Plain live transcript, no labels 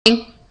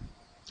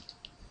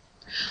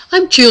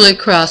I'm Julie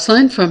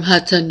Crossland from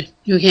Hudson,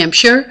 New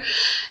Hampshire,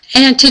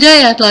 and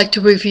today I'd like to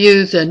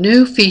review the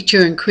new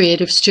feature in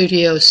Creative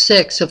Studio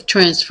 6 of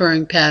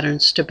transferring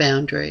patterns to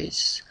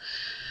boundaries.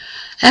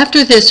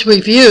 After this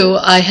review,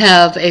 I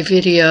have a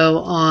video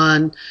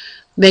on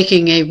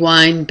making a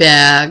wine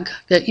bag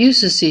that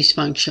uses these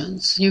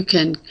functions. You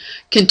can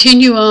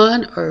continue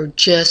on or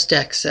just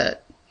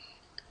exit.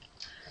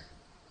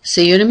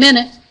 See you in a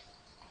minute.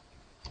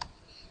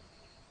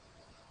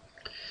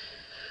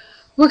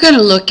 We're going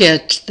to look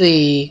at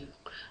the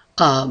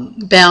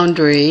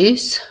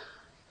boundaries,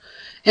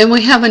 and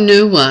we have a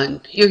new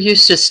one. You're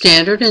used to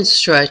standard and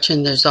stretch,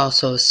 and there's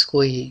also a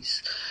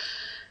squeeze.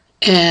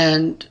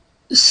 And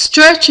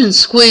stretch and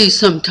squeeze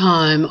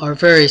sometimes are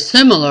very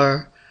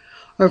similar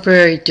or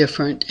very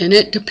different, and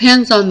it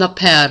depends on the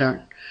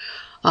pattern.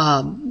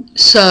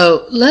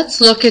 So let's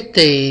look at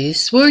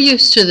these. We're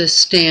used to the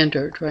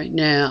standard right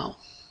now.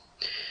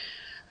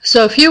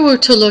 So if you were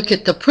to look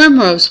at the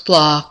primrose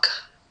block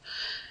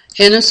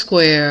in a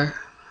square,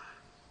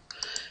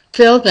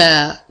 fill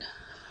that.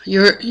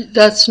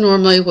 That's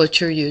normally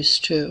what you're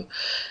used to.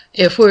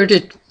 If we're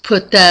to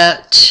put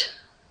that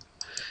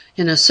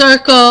in a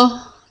circle,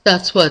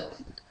 that's what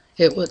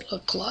it would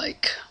look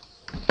like.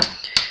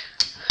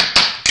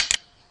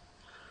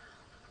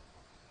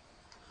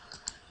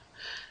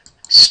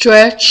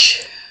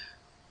 Stretch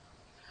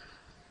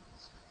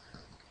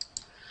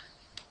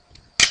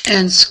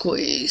and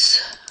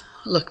squeeze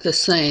look the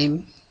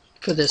same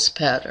for this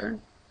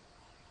pattern.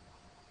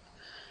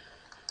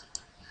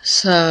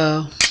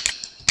 So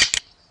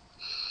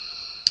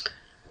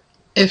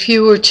if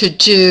you were to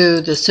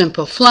do the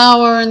simple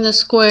flower in the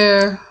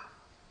square,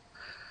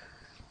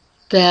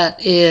 that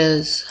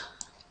is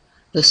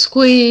the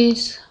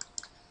squeeze,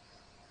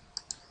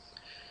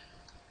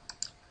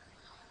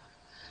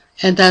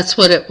 and that's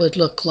what it would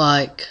look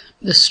like.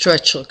 The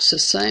stretch looks the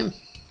same.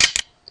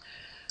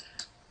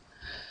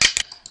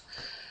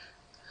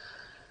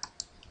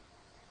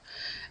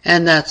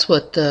 And that's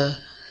what the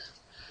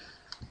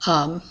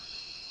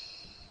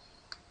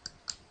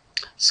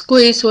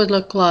squeeze would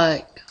look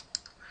like.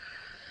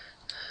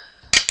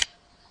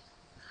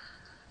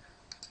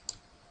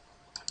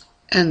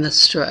 And the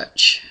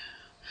stretch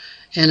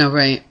in a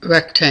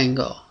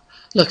rectangle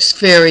looks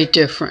very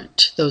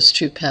different, those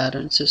two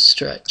patterns, the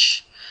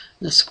stretch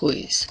and the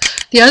squeeze.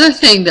 The other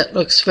thing that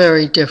looks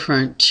very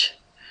different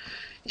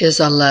is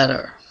a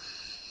letter.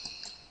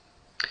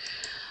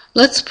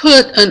 Let's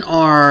put an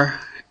R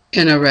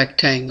in a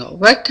rectangle.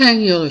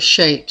 Rectangular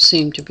shapes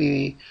seem to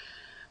be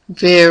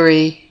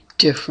very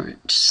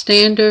different.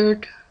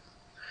 Standard,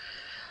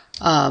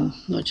 I'll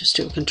just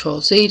do a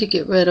Control-Z to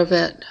get rid of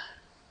it.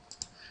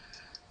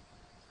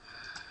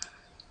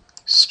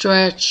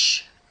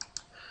 Stretch.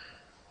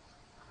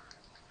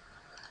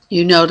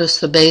 You notice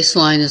the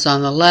baseline is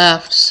on the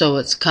left, so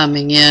it's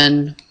coming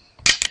in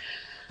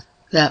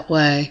that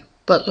way.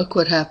 But look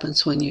what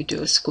happens when you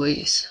do a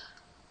squeeze.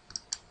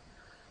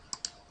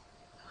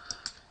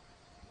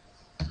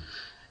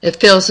 It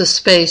fills the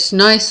space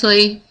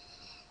nicely,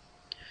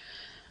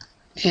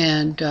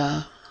 and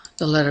the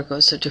letter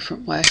goes a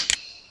different way.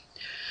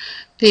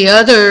 The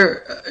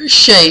other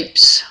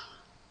shapes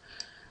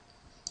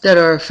that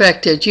are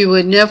affected, you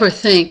would never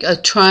think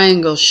a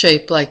triangle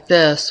shape like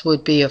this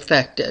would be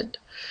affected.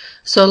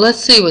 So let's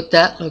see what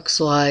that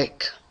looks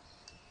like.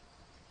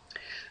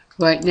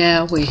 Right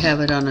now we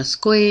have it on a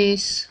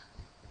squeeze.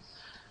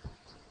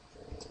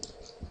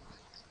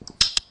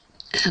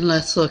 And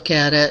let's look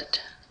at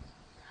it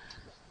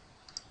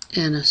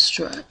in a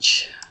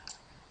stretch.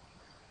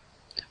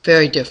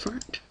 Very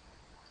different.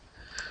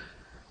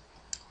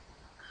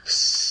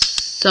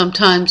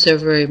 Sometimes they're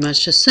very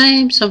much the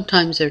same,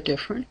 sometimes they're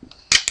different.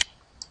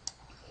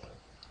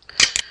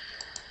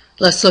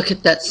 Let's look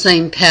at that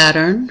same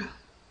pattern.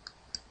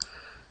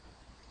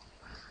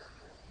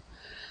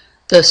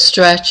 The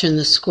stretch and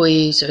the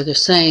squeeze are the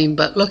same,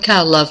 but look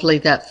how lovely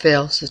that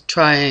fills the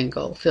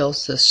triangle,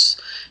 fills this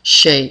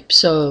shape.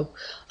 So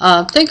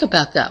think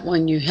about that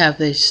when you have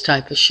these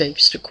type of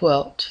shapes to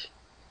quilt.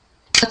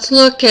 Let's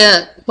look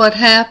at what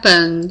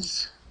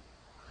happens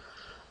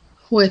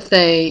with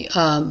a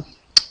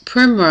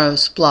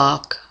primrose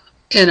block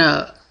in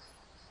a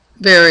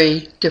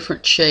very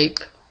different shape.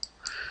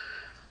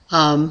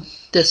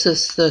 This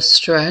is the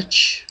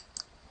stretch,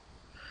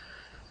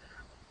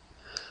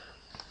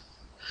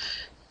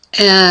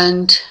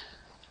 and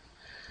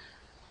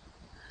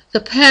the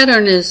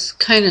pattern is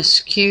kind of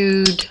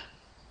skewed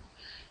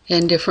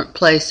in different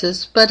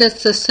places, but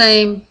it's the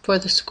same for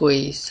the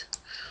squeeze.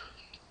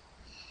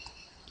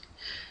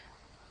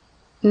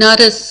 Not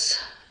as,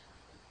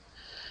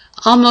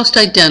 almost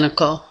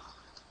identical.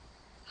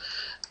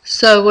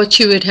 So what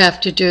you would have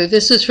to do,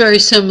 this is very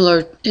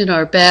similar in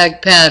our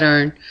bag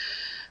pattern.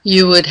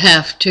 You would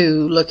have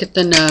to look at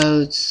the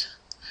nodes,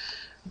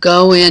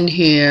 go in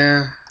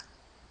here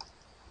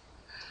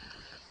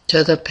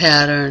to the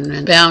pattern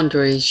and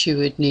boundaries. You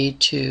would need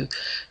to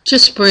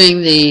just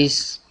bring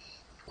these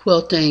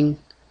quilting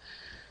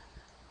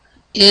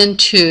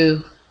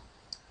into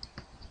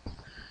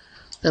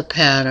the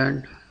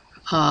pattern.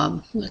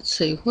 let's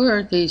see, where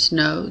are these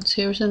nodes?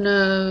 Here's a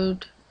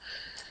node,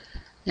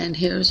 and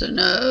here's a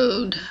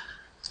node.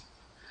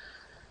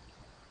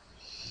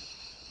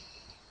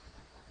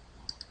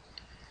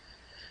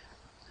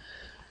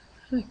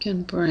 We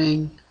can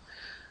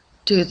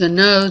do the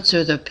nodes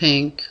or the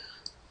pink.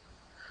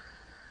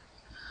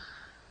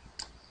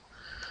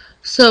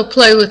 So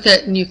play with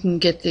it and you can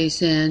get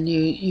these in.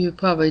 You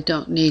probably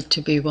don't need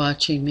to be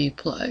watching me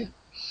play.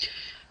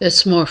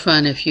 It's more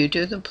fun if you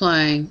do the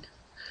playing.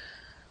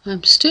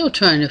 I'm still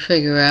trying to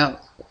figure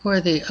out where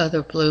the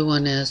other blue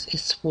one is.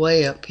 It's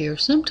way up here.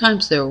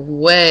 Sometimes they're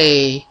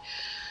way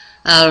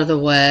out of the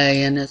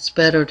way and it's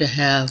better to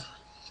have.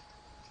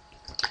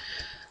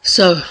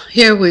 So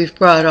here we've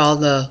brought all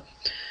the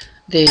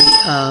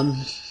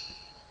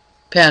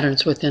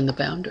patterns within the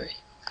boundary.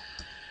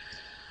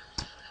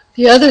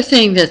 The other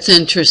thing that's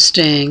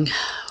interesting,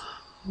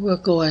 we'll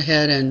go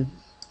ahead and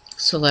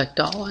select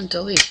all and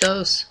delete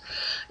those,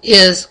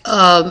 is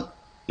to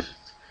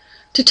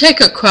take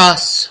a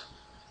cross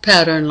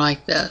pattern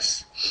like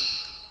this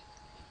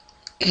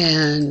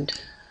and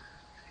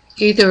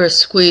either a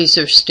squeeze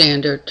or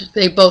standard.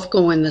 They both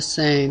go in the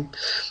same,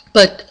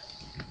 but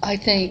I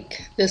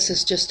think this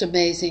is just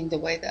amazing the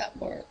way that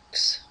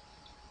works.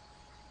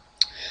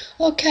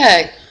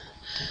 Okay,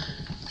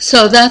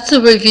 so that's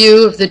a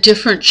review of the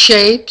different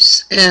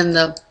shapes and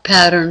the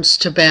patterns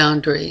to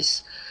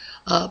boundaries.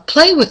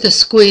 Play with the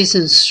squeeze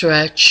and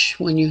stretch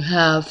when you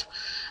have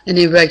an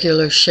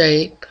irregular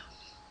shape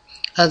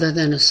other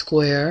than a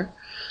square,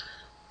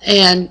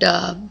 and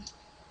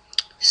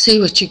see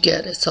what you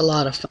get. It's a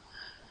lot of fun.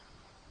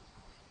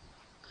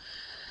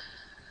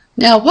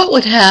 Now, what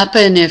would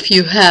happen if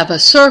you have a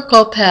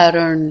circle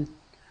pattern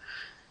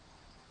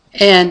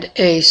and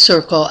a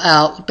circle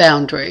out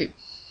boundary?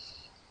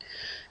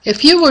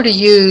 If you were to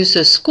use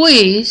a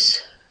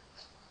squeeze,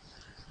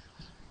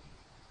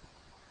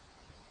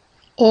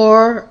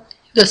 or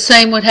the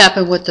same would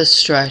happen with the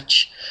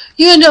stretch,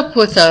 you end up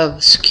with a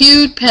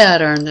skewed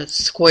pattern that's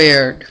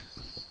squared.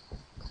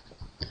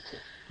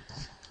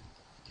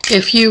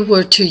 If you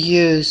were to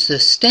use the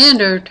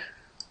standard,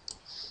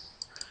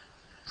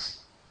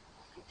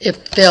 it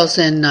fills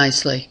in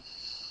nicely.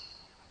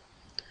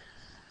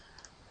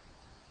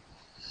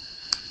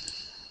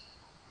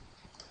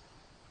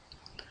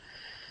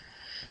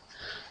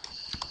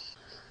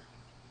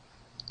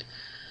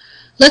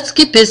 Let's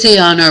get busy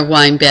on our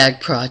wine bag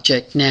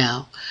project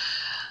now.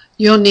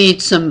 You'll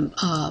need some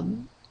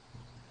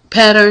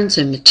patterns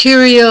and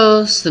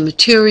materials. The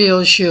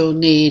materials you'll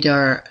need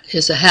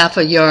is a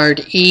 ½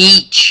 yard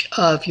each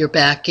of your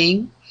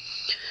backing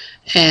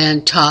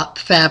and top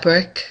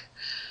fabric.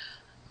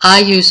 I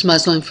use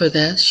muslin for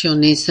this. You'll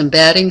need some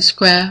batting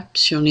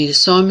scraps. You'll need a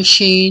sewing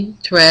machine,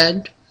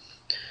 thread,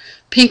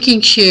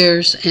 pinking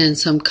shears, and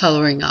some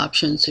coloring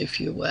options if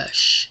you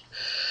wish.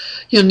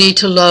 You'll need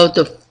to load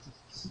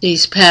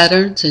these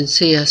patterns in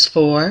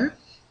CS4,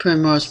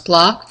 primrose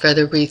block,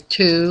 feather wreath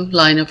 2,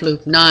 line of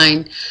loop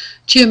 9,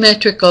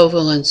 geometric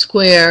oval and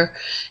square.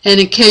 And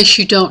in case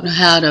you don't know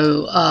how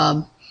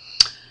to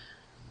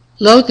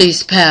load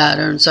these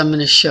patterns, I'm going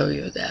to show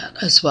you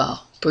that as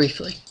well,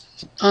 briefly.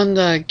 On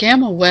the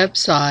Gammill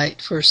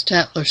website for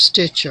Statler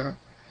Stitcher,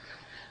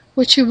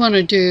 what you want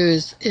to do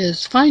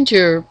is find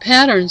your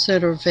patterns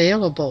that are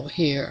available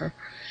here,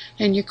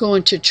 and you go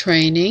into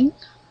training,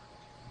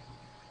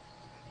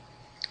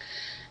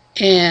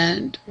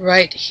 and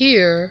right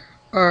here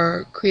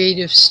are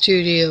Creative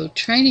Studio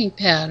training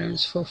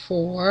patterns for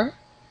 4,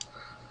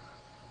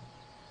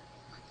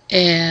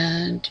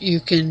 and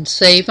you can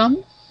save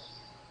them,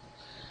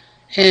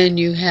 and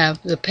you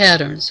have the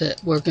patterns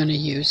that we're going to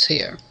use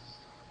here.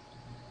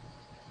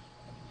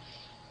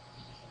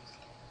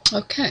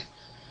 Okay.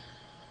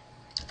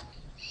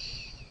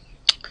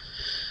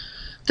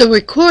 The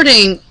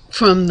recording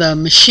from the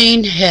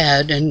machine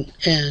head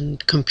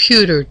and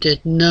computer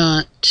did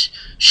not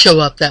show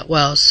up that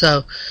well,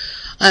 so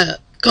I've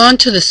gone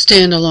to the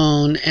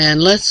standalone,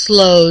 and let's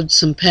load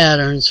some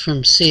patterns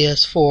from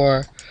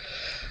CS4.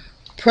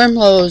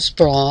 Primrose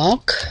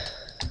block,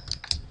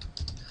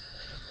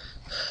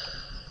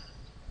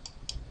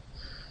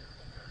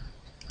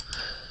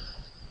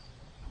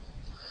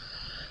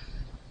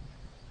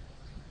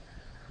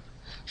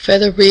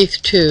 feather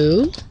wreath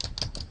 2,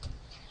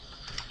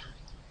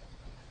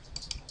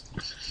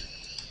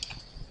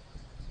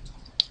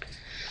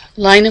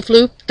 line of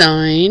loop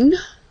 9,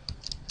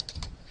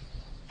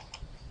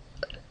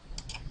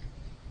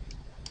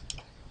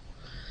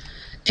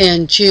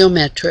 and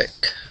geometric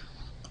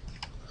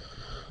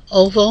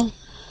oval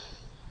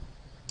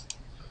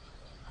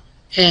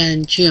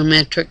and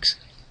geometric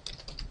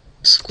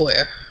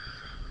square.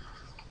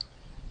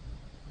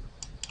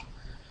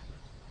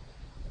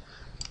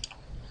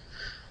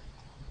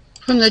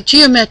 From the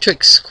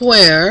geometric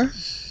square,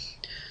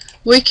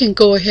 we can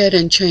go ahead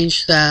and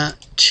change that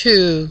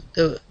to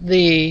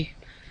the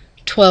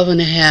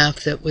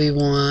 12.5 that we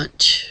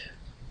want.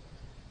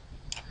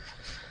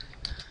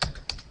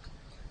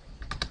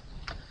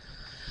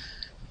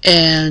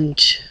 And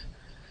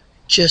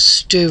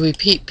just do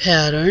repeat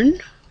pattern.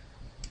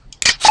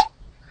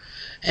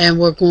 and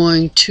we're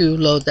going to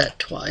load that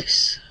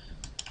twice.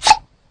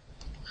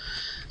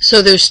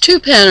 So there's two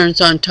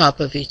patterns on top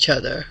of each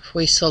other. If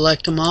we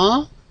select them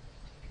all,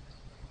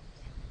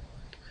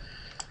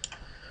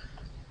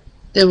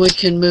 then we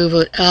can move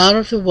it out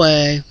of the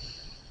way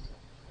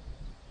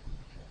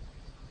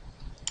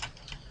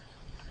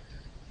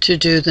to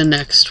do the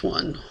next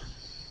one.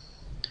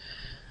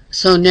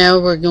 So now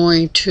we're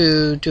going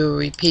to do a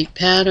repeat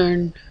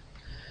pattern,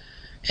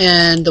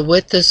 and the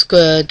width is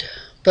good,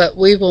 but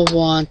we will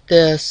want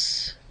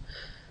this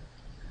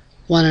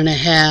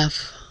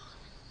 1.5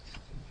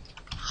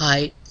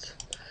 height.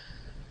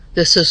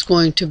 This is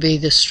going to be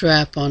the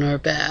strap on our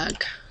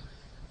bag.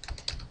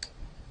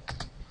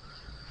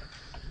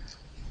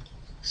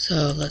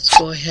 So let's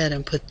go ahead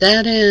and put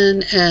that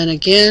in, and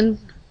again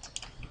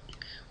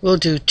we'll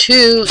do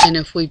 2, and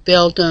if we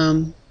build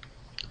them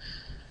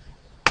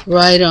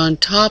right on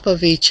top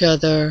of each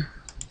other,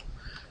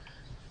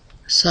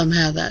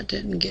 somehow that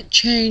didn't get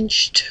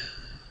changed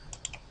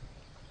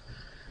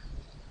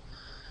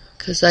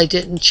because I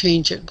didn't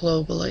change it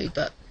globally,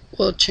 but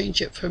we'll change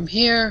it from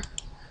here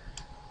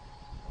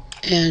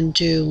and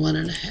do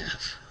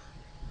 1.5.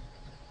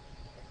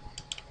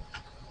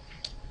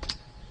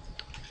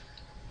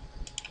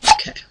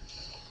 Okay,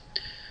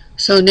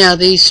 so now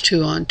these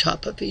two on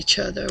top of each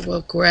other,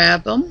 we'll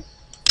grab them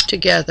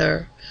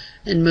together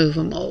and move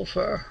them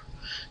over.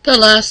 The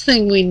last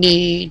thing we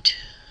need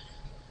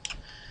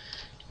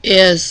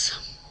is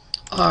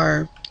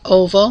our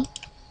oval,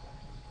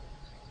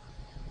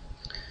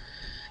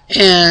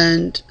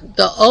 and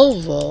the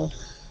oval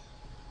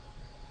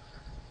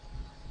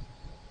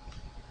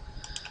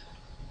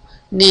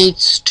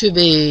needs to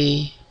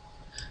be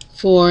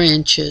 4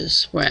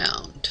 inches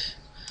round.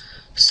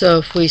 So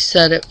if we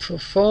set it for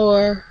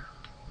 4,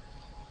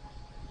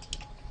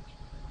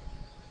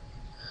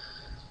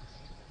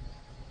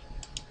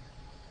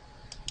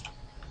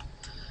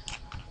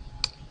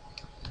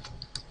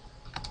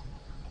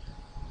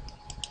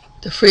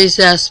 the freeze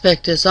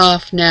aspect is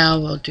off now.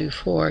 We'll do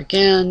 4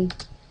 again.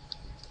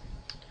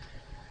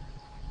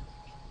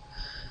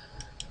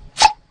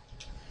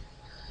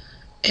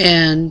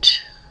 And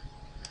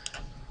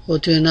we'll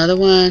do another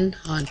one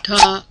on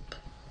top.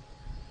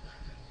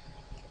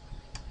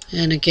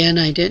 And again,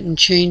 I didn't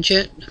change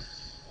it.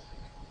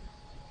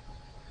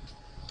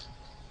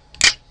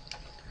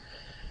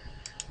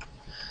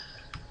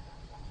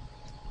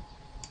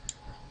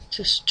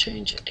 Just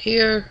change it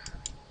here.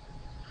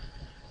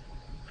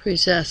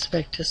 Freeze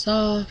aspect is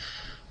off.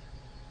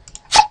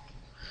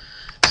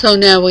 So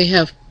now we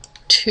have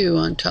 2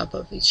 on top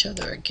of each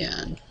other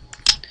again.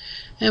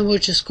 And we're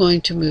just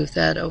going to move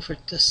that over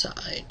to the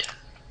side.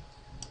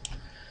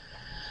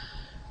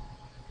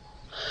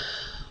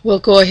 We'll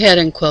go ahead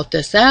and quilt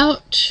this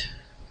out,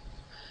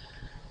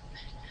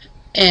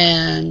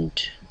 and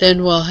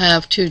then we'll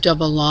have 2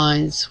 double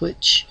lines,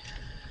 which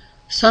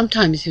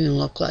sometimes even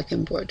look like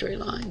embroidery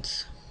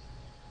lines.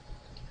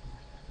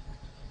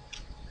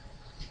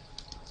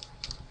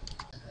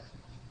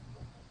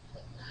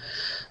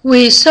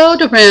 We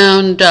sewed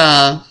around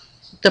the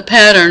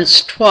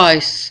patterns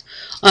twice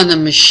on the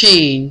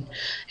machine,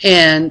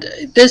 and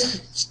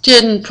this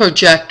didn't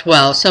project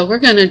well, so we're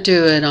going to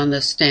do it on the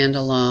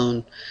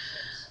standalone.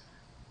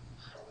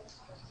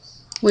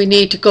 We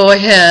need to go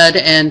ahead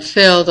and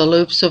fill the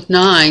loops of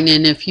 9,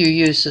 and if you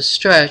use a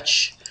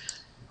stretch,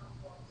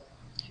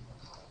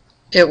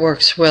 it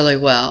works really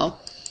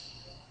well.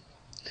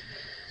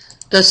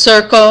 The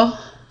circle,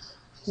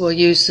 we'll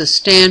use the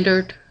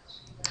standard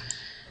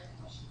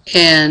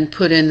and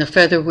put in the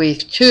feather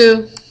weave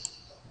 2.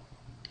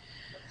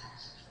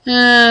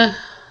 That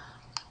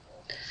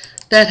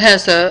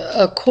has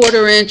a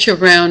 1/4 inch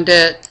around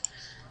it,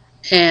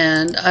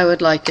 and I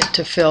would like it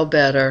to fill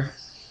better.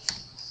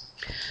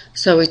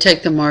 So we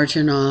take the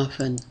margin off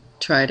and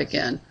try it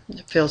again.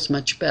 It feels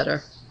much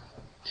better.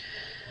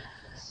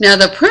 Now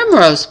the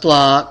primrose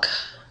block,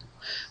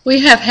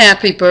 we have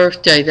Happy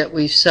Birthday that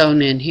we've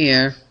sewn in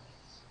here.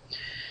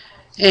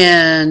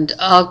 And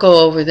I'll go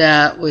over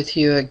that with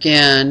you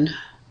again.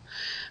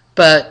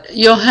 But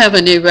you'll have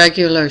an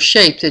irregular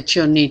shape that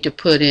you'll need to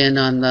put in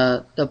on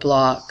the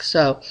block.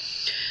 So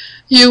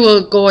you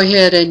will go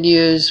ahead and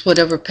use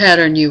whatever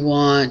pattern you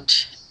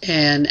want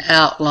and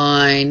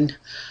outline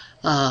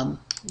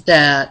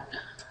that.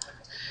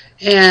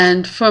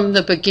 And from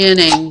the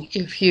beginning,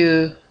 if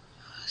you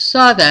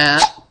saw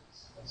that,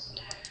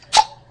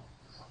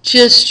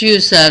 just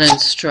use that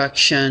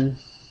instruction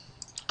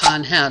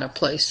on how to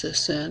place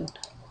this in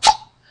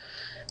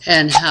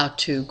and how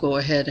to go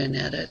ahead and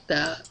edit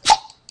that.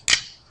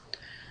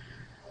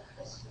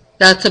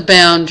 That's a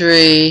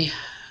boundary,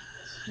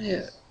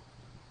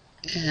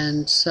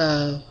 and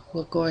so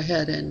we'll go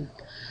ahead and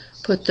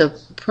put the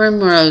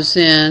primrose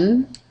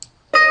in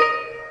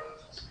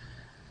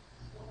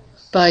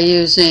by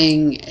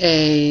using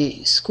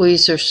a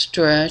squeeze or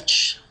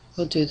stretch.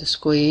 We'll do the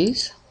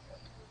squeeze,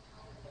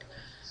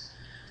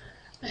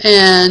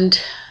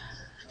 and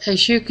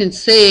as you can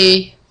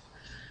see,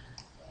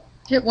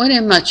 It went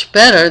in much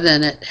better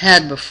than it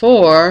had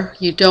before.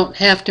 You don't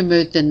have to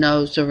move the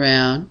nose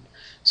around.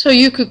 So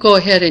you could go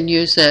ahead and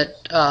use it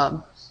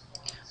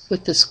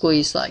with the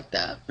squeeze like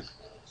that.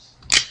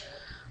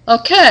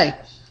 Okay.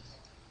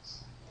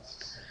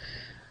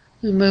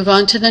 We move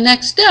on to the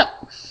next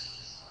step.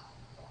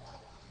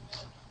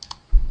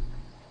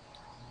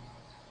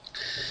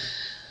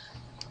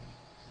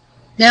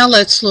 Now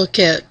let's look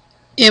at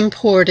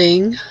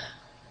importing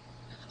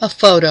a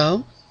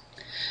photo.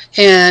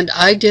 And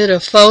I did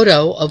a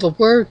photo of a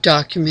Word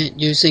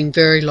document using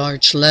very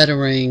large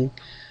lettering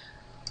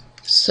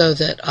so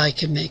that I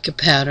can make a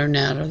pattern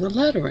out of the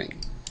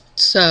lettering.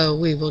 So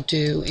we will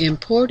do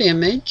import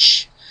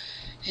image,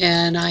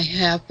 and I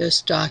have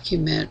this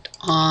document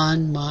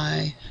on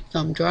my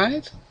thumb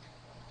drive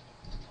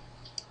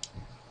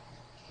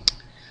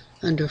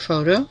under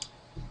photo,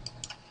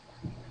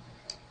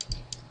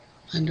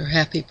 under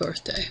happy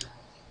birthday.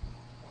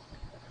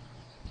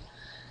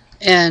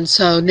 And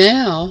so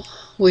now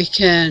we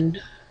can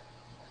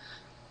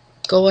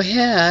go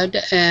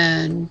ahead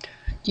and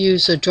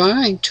use a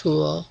drawing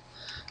tool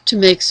to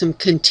make some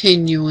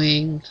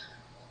continuing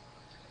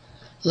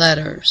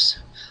letters.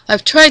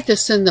 I've tried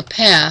this in the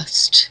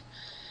past,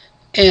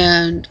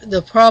 and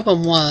the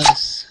problem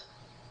was,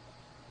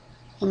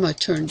 I'm going to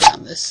turn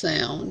down this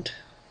sound.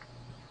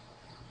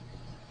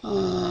 You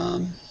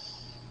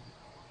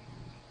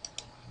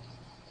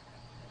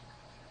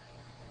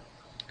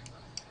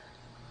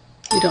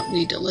don't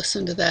need to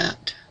listen to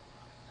that.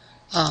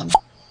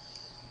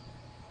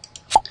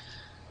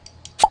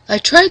 I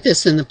tried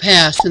this in the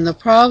past, and the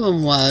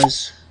problem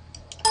was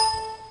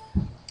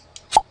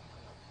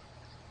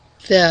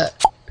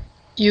that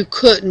you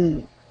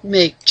couldn't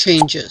make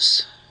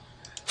changes.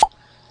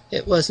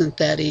 It wasn't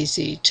that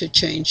easy to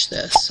change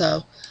this.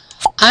 So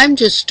I'm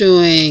just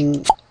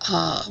doing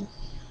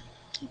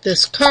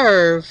this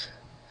curve,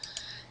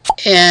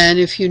 and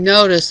if you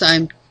notice,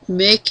 I'm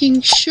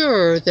making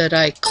sure that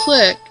I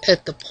click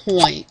at the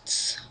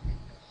points.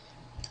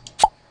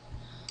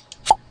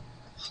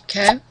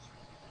 Okay?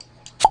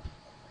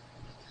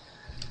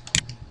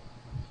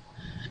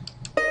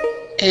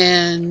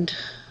 And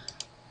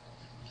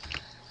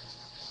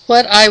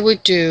what I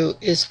would do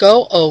is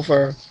go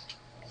over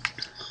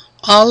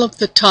all of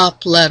the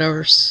top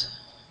letters,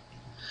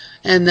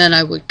 and then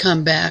I would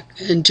come back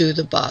and do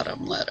the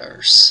bottom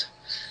letters.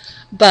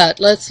 But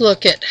let's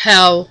look at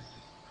how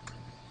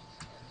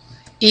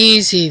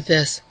easy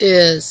this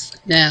is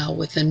now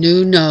with the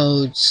new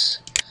nodes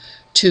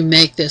to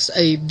make this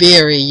a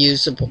very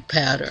usable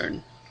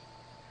pattern.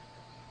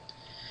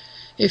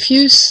 If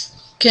you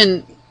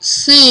can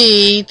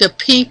see the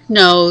pink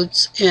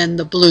nodes and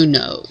the blue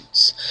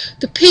nodes.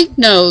 The pink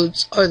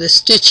nodes are the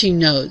stitching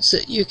nodes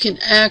that you can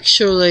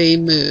actually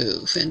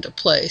move into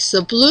place.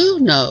 The blue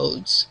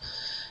nodes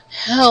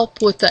help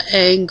with the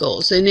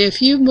angles, and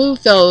if you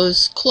move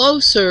those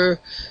closer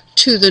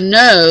to the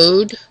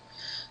node,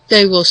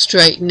 they will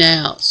straighten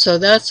out. So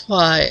that's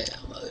why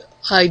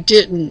I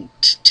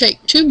didn't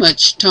take too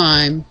much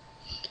time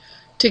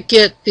to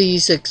get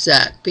these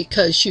exact,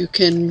 because you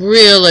can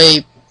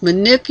really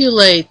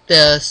manipulate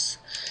this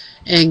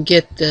and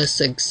get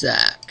this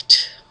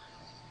exact.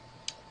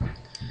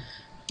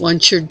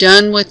 Once you're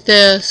done with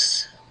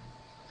this,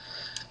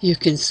 you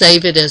can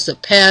save it as a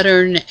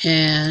pattern,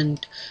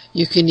 and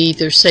you can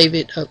either save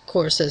it, of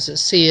course, as a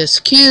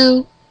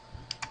CSQ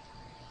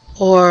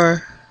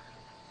or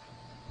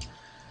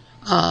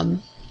a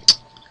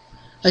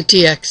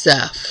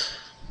DXF.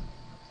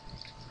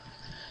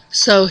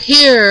 So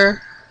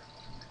here,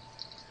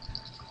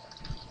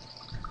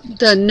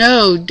 the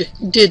node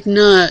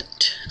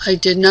I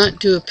did not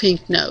do a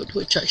pink node,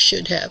 which I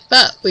should have,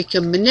 but we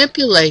can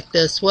manipulate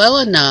this well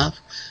enough.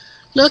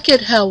 Look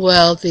at how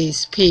well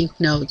these pink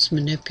nodes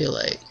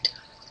manipulate.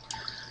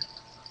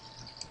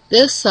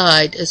 This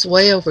side is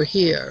way over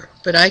here,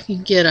 but I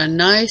can get a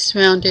nice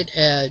rounded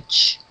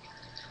edge.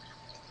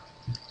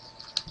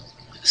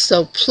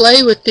 So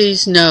play with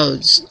these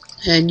nodes,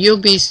 and you'll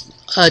be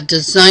a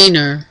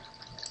designer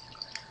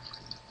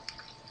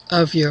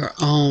of your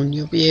own.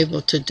 You'll be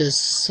able to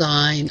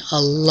design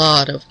a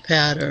lot of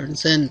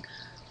patterns, and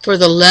for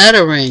the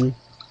lettering,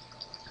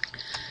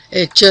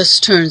 it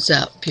just turns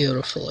out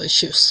beautiful,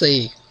 as you'll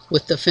see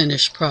with the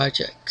finished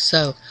project.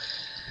 So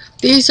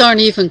these aren't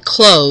even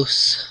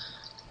close,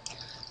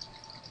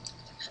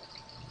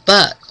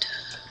 but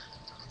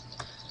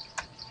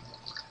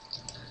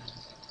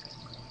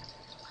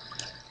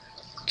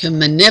can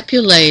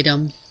manipulate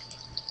them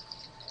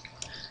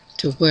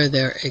to where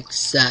they're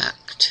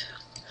exact.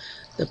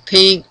 The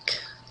pink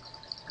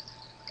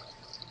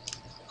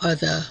are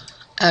the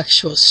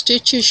actual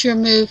stitches you're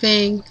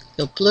moving.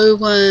 The blue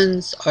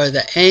ones are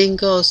the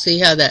angles. See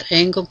how that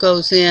angle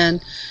goes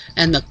in?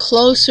 And the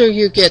closer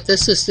you get,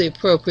 this is the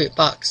appropriate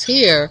box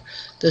here,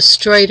 the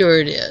straighter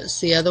it is.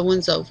 The other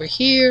one's over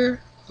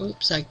here.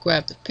 Oops, I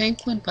grabbed the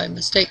pink one by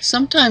mistake.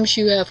 Sometimes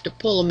you have to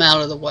pull them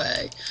out of the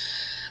way.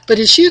 But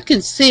as you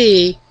can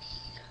see,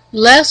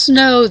 less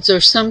nodes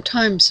are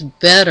sometimes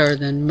better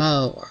than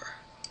more.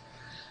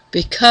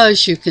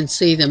 because you can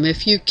see them.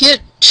 If you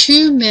get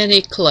too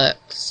many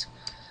clicks,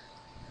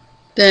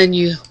 then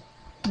you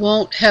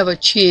won't have a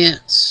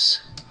chance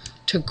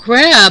to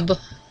grab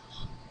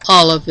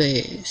all of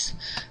these.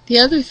 The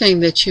other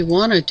thing that you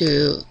want to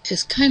do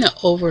is kind of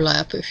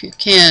overlap if you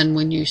can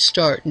when you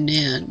start and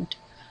end.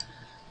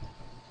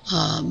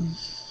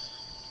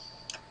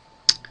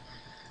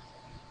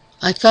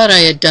 I thought I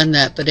had done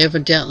that, but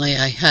evidently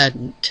I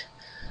hadn't.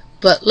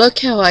 But look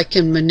how I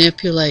can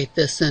manipulate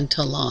this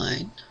into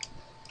line.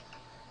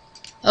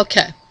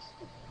 Okay,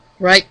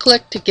 right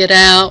click to get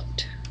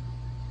out.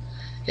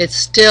 It's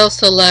still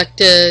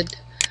selected.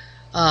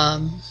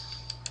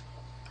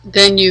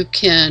 Then you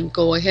can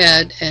go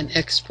ahead and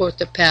export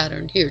the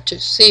pattern here to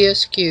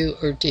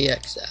CSQ or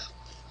DXF.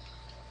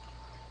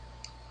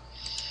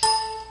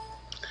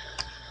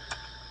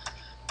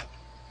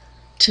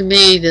 To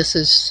me, this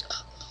is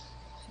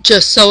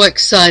just so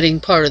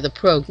exciting part of the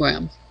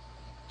program.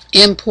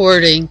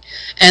 Importing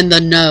and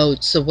the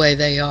nodes the way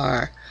they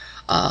are.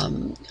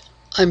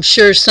 I'm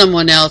sure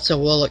someone else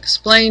will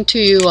explain to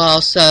you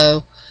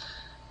also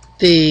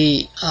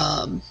the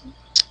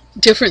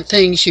different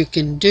things you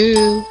can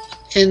do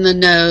in the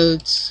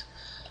nodes,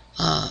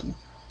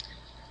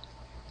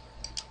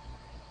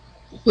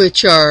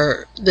 which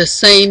are the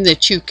same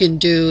that you can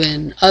do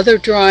in other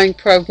drawing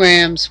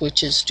programs,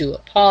 which is do a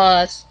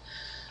pause,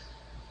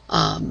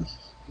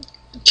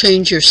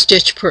 change your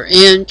stitch per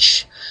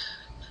inch,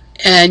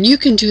 and you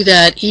can do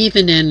that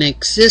even in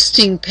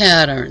existing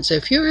patterns.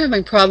 If you're having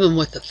a problem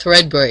with the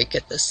thread break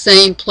at the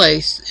same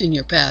place in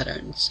your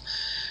patterns,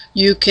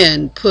 you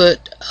can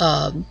put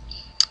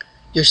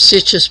your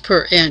stitches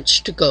per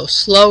inch to go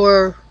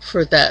slower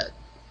for that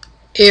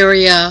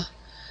area,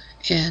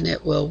 and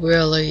it will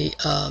really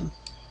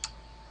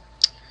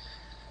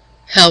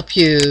help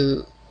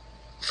you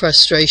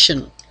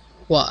frustration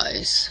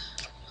wise.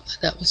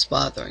 That was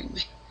bothering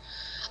me.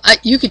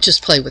 You could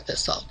just play with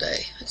this all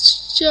day.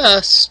 It's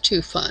just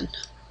too fun.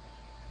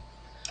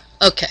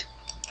 Okay,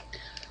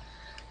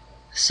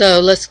 so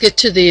let's get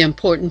to the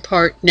important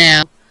part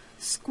now.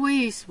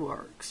 Squeeze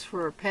works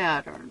for a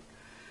pattern.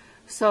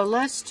 So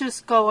let's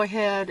just go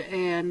ahead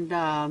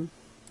and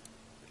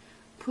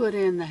put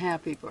in the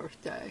happy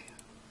birthday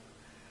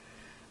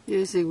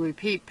using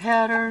repeat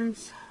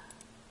patterns.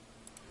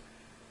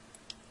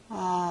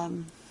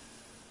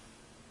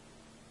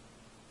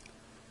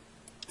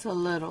 It's a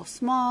little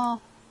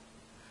small.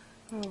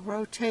 We'll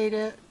rotate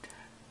it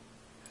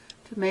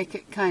to make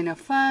it kind of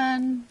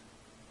fun.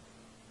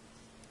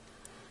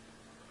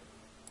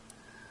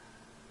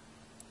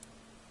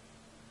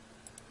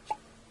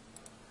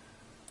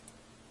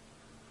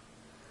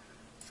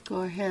 Let's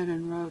go ahead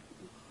and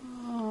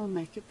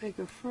make it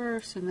bigger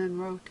first and then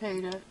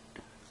rotate it.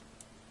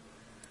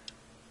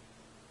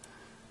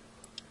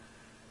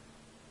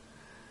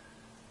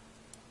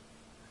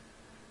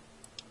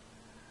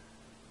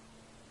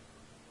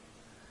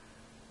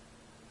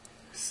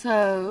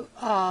 So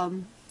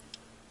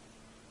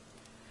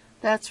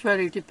that's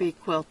ready to be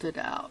quilted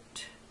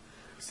out.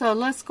 So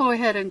let's go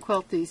ahead and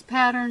quilt these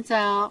patterns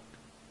out.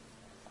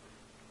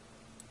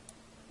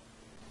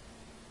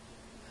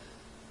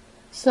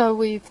 So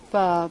we've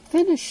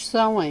finished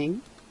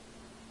sewing,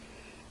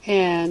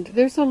 and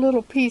there's a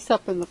little piece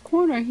up in the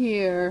corner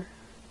here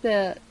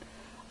that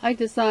I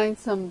designed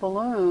some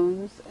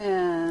balloons,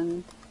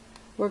 and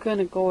we're going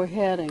to go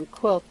ahead and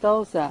quilt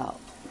those out.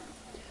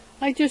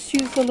 I just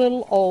used the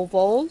little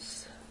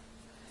ovals,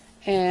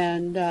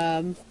 and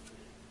I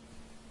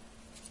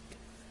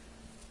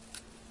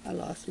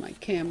lost my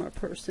camera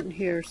person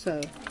here,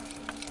 so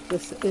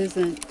this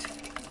isn't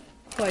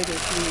quite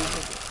as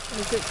neat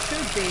as it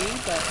should be,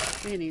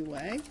 but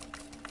anyway.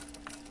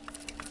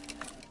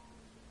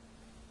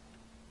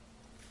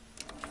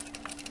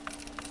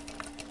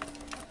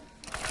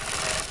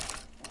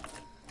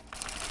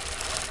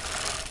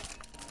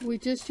 We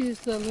just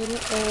used the little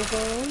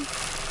ovals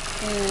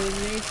and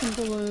made some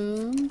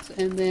balloons,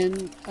 and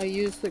then I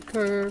used the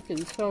curved and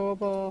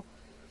sewable.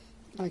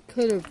 I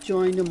could have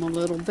joined them a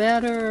little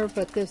better,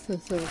 but this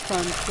is a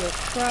fun quick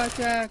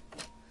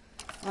project.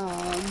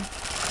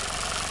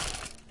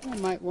 I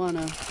might want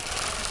to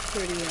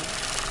pretty up.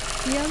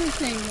 The other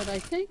thing that I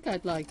think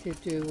I'd like to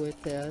do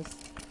with this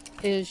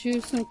is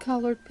use some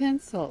colored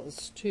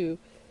pencils to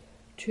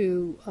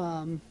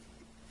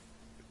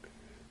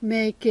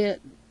make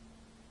it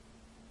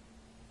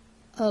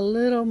a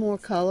little more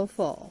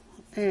colorful.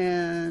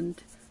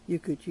 And you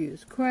could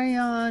use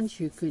crayons,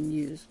 you can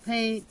use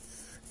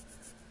paints,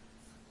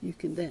 you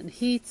can then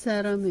heat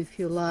set them if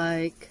you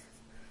like.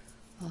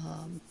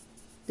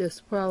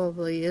 This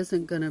probably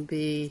isn't going to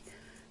be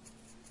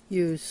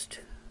used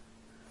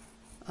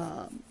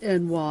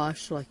and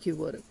washed like you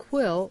would a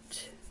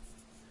quilt,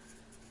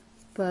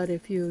 but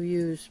if you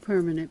use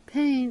permanent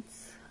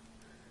paints,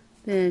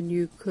 then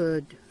you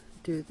could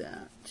do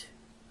that.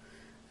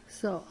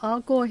 So I'll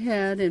go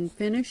ahead and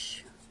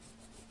finish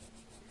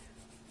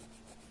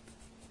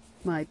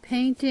my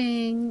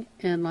painting,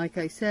 and like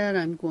I said,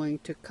 I'm going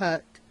to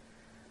cut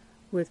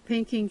with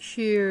pinking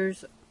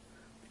shears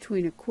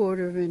between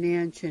 1/4 of an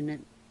inch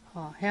and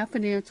half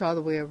an inch all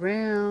the way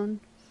around.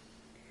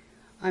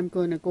 I'm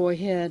going to go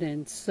ahead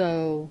and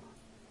sew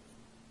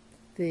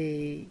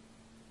the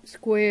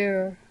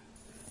square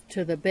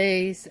to the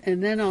base,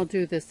 and then I'll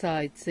do the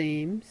side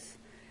seams.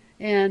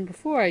 And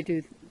before I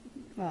do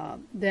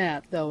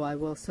that, though, I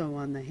will sew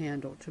on the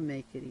handle to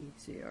make it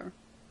easier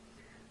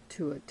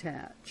to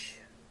attach.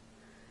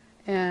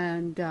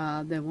 And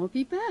then we'll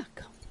be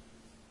back.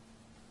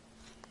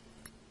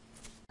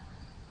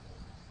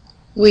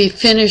 We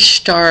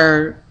finished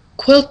our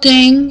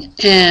quilting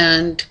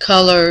and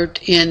colored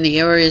in the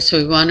areas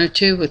we wanted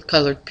to with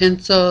colored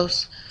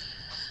pencils.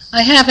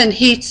 I haven't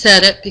heat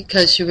set it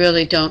because you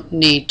really don't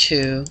need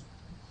to.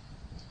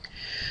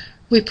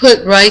 We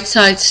put right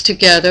sides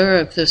together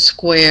of the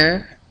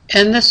square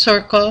and the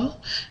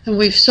circle, and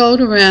we've sewed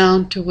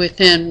around to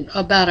within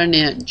about an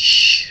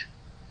inch.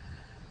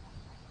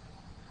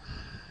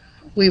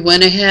 We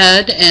went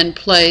ahead and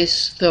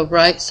placed the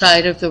right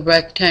side of the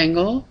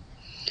rectangle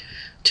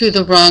to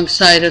the wrong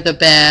side of the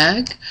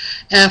bag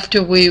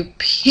after we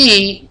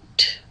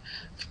peaked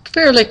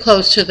fairly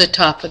close to the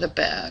top of the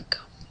bag.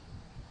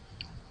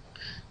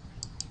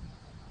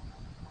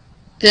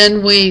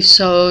 Then we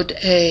sewed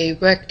a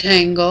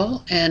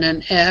rectangle and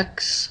an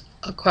X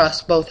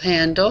across both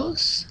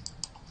handles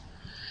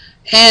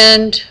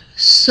and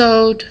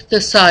sewed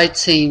the side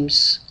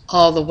seams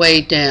all the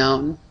way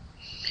down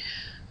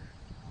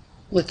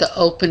with the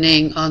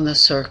opening on the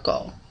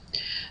circle.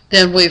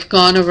 Then we've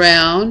gone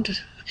around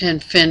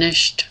and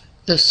finished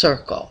the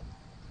circle.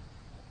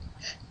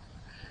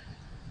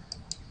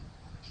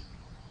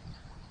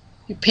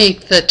 You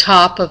peek the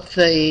top of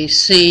the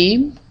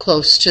seam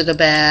close to the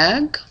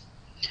bag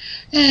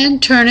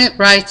and turn it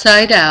right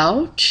side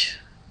out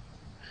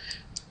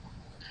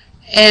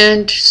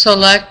and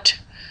select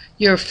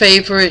your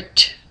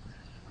favorite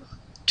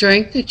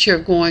drink that you're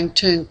going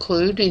to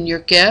include in your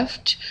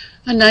gift,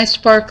 a nice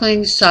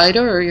sparkling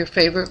cider or your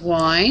favorite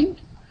wine,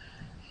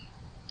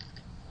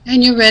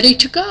 and you're ready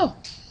to go.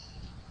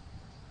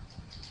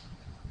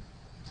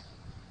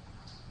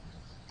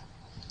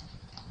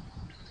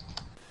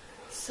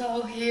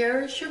 So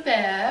here's your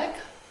bag,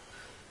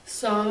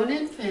 sewn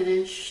and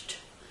finished.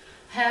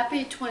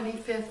 Happy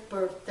 25th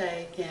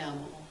birthday,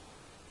 Gammill.